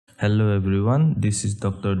Hello everyone, this is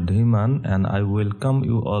Dr. Dhiman and I welcome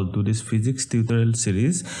you all to this physics tutorial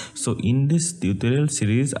series. So in this tutorial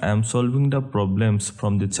series, I am solving the problems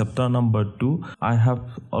from the chapter number 2. I have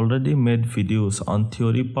already made videos on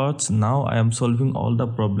theory parts. Now I am solving all the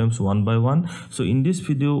problems one by one. So in this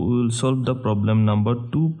video, we will solve the problem number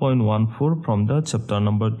 2.14 from the chapter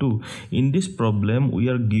number 2. In this problem, we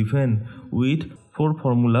are given with 4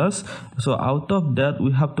 formulas. So out of that,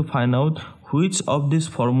 we have to find out which of these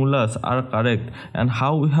formulas are correct and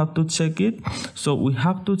how we have to check it. So we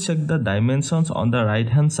have to check the dimensions on the right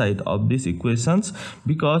hand side of these equations,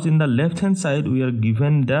 because in the left hand side we are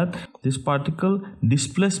given that this particle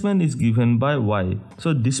displacement is given by y.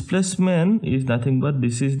 So displacement is nothing but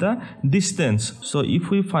this is the distance. So if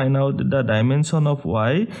we find out the dimension of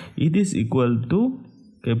y, it is equal to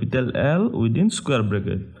capital L within square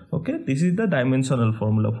bracket. Okay, this is the dimensional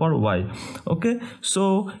formula for y. Okay,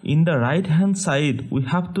 so in the right hand side we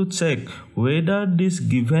have to check whether these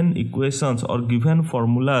given equations or given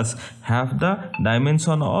formulas have the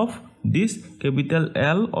dimension of this capital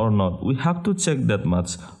L or not. We have to check that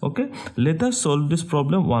much. Okay, let us solve this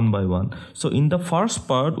problem one by one. So in the first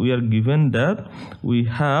part, we are given that we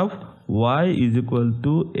have y is equal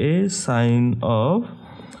to a sine of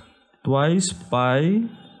twice pi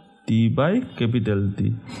t by capital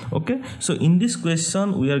T. Okay, so in this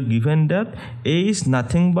question we are given that a is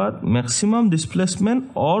nothing but maximum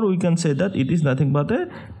displacement, or we can say that it is nothing but a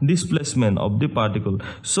displacement of the particle.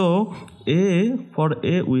 So for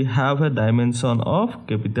a we have a dimension of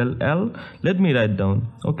capital L. Let me write down.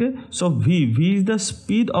 Okay, so v is the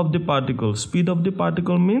speed of the particle. Speed of the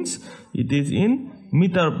particle means it is in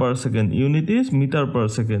meter per second. Unit is meter per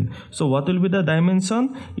second. So what will be the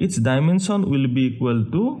dimension? Its dimension will be equal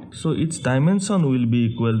to,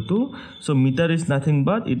 so meter is nothing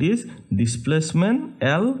but it is displacement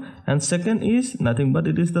L, and second is nothing but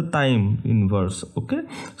it is the time inverse. Okay,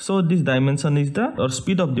 so this dimension is the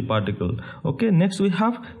speed of the particle. Okay, next we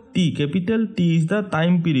have t. Capital T is the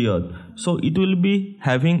time period, so it will be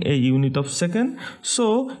having a unit of second.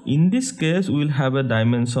 So in this case we will have a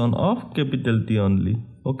dimension of capital T only.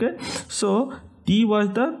 Okay, so T was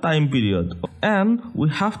the time period, and we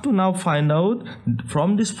have to now find out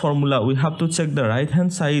from this formula. We have to check the right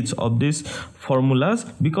hand sides of these formulas,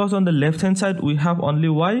 because on the left hand side we have only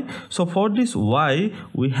y. So for this y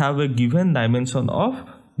we have a given dimension of,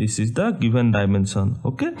 this is the given dimension.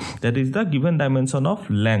 Okay, that is the given dimension of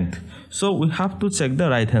length. So we have to check the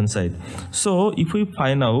right hand side. So if we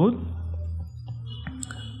find out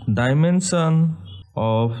dimension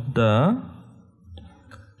of the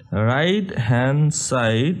right hand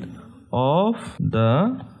side of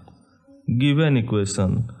the given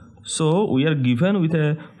equation, so we are given with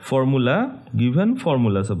a formula,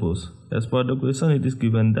 suppose as per the question it is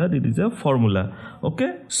given that it is a formula.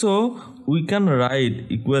 Okay, so we can write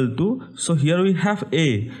equal to, so here we have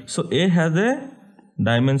a, so a has a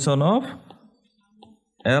dimension of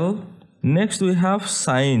L. Next we have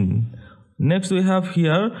sine. Next we have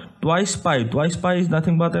here twice pi is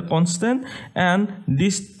nothing but a constant, and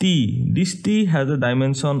this t has a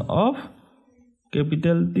dimension of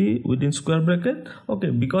capital T within square bracket. Okay,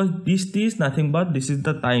 because this t is nothing but this is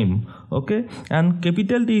the time. Okay, and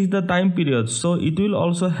capital T is the time period, so it will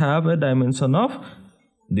also have a dimension of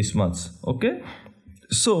this much. Okay,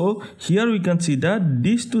 so here we can see that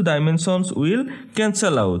these two dimensions will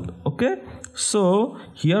cancel out. Okay, so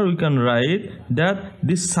here we can write that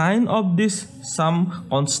the sine of this some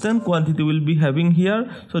constant quantity will be having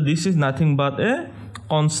here. So this is nothing but a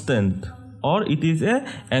constant, or it is a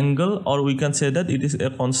angle, or we can say that it is a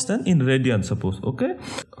constant in radian, suppose. Okay,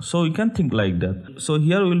 so we can think like that. So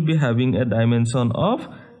here we will be having a dimension of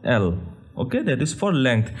L. Okay, that is for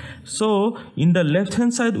length. So in the left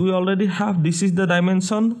hand side we already have, this is the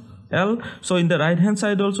dimension L. So in the right hand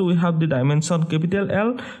side also we have the dimension capital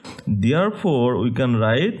L. Therefore we can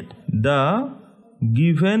write the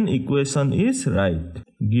given equation is right.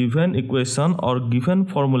 Given equation or given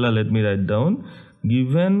formula, let me write down,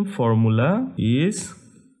 given formula is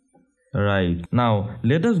right. Now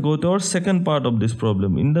let us go to our second part of this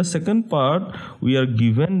problem. In the second part we are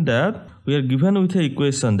given that we are given with an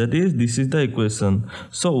equation, that is, this is the equation.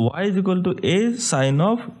 So y is equal to a sine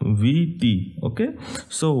of vt. Okay,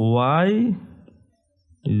 so y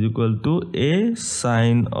is equal to a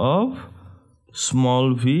sine of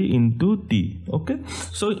small v into t. Okay,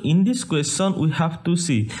 so in this question we have to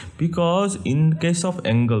see, because in case of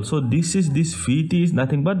angle, so this vt is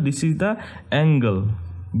nothing but this is the angle,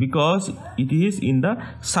 because it is in the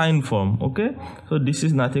sine form. Okay, so this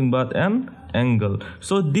is nothing but an angle.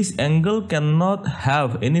 So this angle cannot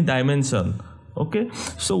have any dimension. Okay,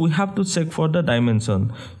 so we have to check for the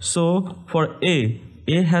dimension. So for A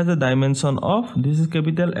has a dimension of, this is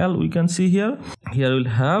capital L, we can see here we'll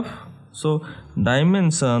have, so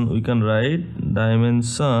dimension, we can write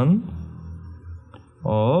dimension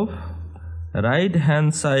of right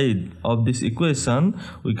hand side of this equation,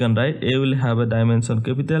 we can write A will have a dimension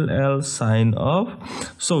capital L sine of,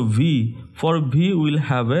 so V, for V will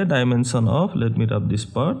have a dimension of, let me rub this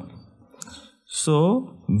part,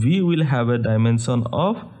 so V will have a dimension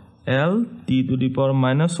of L t to the power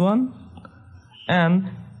minus 1, and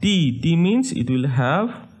t means it will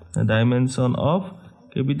have a dimension of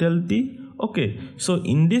capital T. Okay, so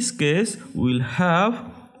in this case we will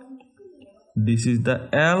have, this is the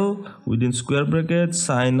L within square bracket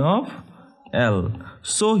sine of L.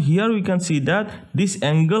 So here we can see that this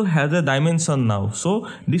angle has a dimension now, so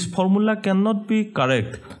this formula cannot be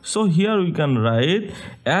correct. So here we can write,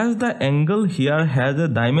 as the angle here has a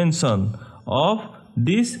dimension of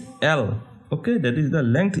this L, okay, that is the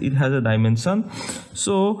length, it has a dimension,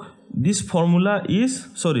 so this formula is,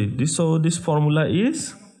 this formula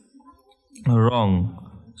is wrong.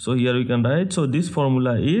 So here we can write, so this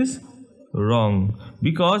formula is wrong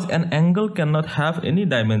because an angle cannot have any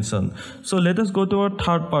dimension. So let us go to our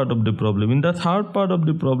third part of the problem. In the third part of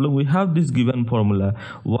the problem we have this given formula,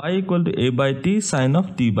 y equal to a by t sine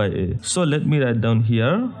of t by a. So let me write down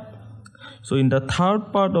here. So in the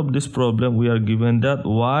third part of this problem we are given that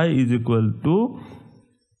y is equal to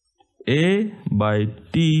a by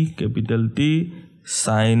t capital T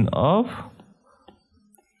sine of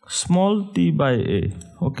small t by a.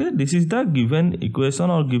 Okay, this is the given equation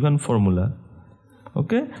or given formula.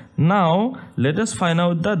 Okay, now let us find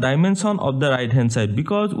out the dimension of the right hand side,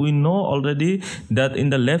 because we know already that in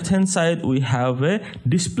the left hand side we have a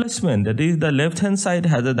displacement, that is the left hand side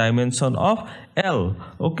has a dimension of L.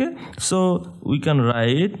 Okay, so we can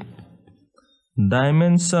write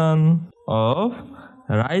dimension of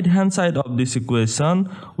right hand side of this equation,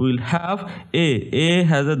 we will have a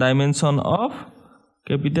has a dimension of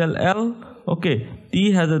capital L, okay,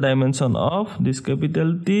 t has a dimension of this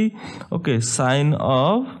capital T, okay, sine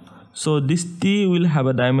of, so this t will have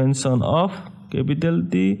a dimension of capital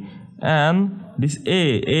T, and this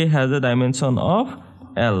a has a dimension of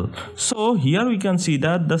L. So here we can see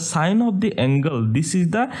that the sine of the angle, this is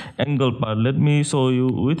the angle part, let me show you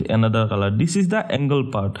with another color, this is the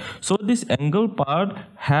angle part. So this angle part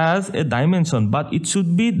has a dimension but it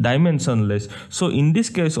should be dimensionless. So in this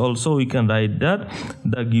case also we can write that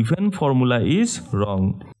the given formula is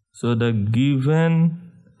wrong. So the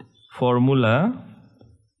given formula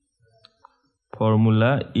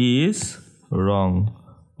is wrong.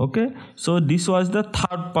 Okay, so this was the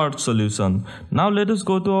third part solution. Now let us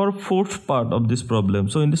go to our fourth part of this problem.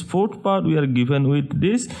 So in this fourth part we are given with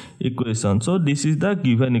this equation. So this is the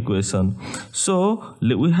given equation. So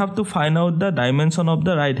we have to find out the dimension of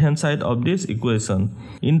the right hand side of this equation.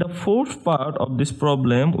 In the fourth part of this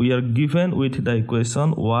problem we are given with the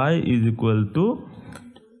equation y is equal to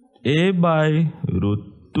a by root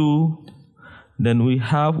 2, then we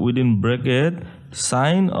have within bracket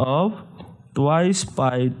sine of twice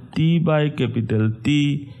pi t by capital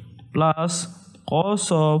T plus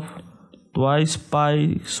cos of twice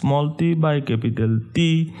pi small t by capital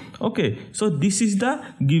T. Okay, so this is the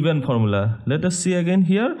given formula. Let us see again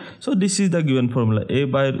here. So this is the given formula, a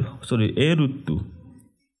root 2.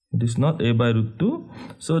 It is not a by root 2.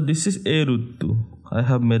 So this is a root 2. I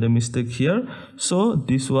have made a mistake here. So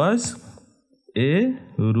this was a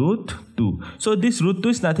root 2. So this root 2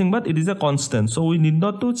 is nothing but it is a constant, so we need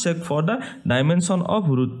not to check for the dimension of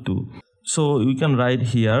root 2. So we can write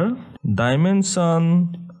here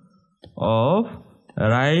dimension of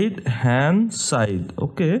right hand side.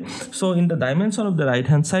 Okay, so in the dimension of the right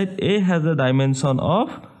hand side a has a dimension of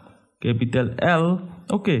capital L.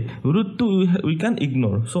 Okay, root 2 we can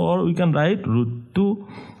ignore, so or we can write root 2.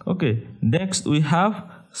 Okay, next we have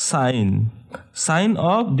sine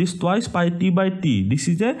of this twice pi t by t. This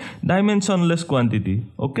is a dimensionless quantity.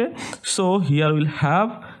 Okay, so here we'll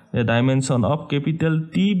have a dimension of capital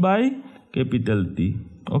T by capital T.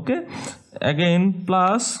 Okay, again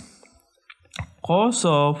plus cos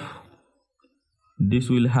of this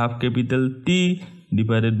will have capital T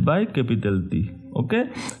divided by capital T. Okay,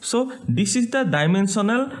 so this is the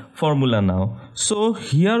dimensional formula now. So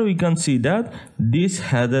here we can see that this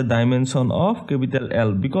has a dimension of capital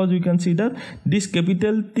L, because we can see that this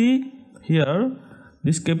capital T here,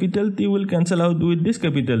 this capital T will cancel out with this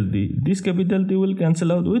capital T, this capital T will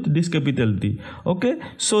cancel out with this capital T. Okay,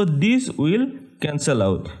 so this will cancel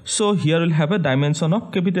out. So here we'll have a dimension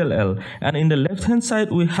of capital L, and in the left hand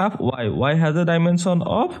side we have y has a dimension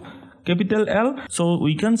of capital L. So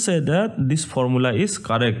we can say that this formula is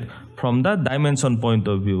correct from the dimension point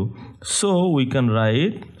of view. So we can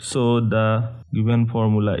write, so the given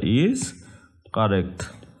formula is correct.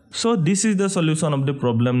 So this is the solution of the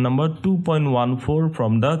problem number 2.14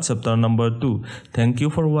 from the chapter number 2. Thank you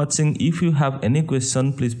for watching. If you have any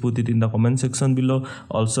question, please put it in the comment section below.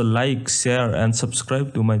 Also like, share and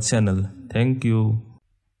subscribe to my channel. Thank you.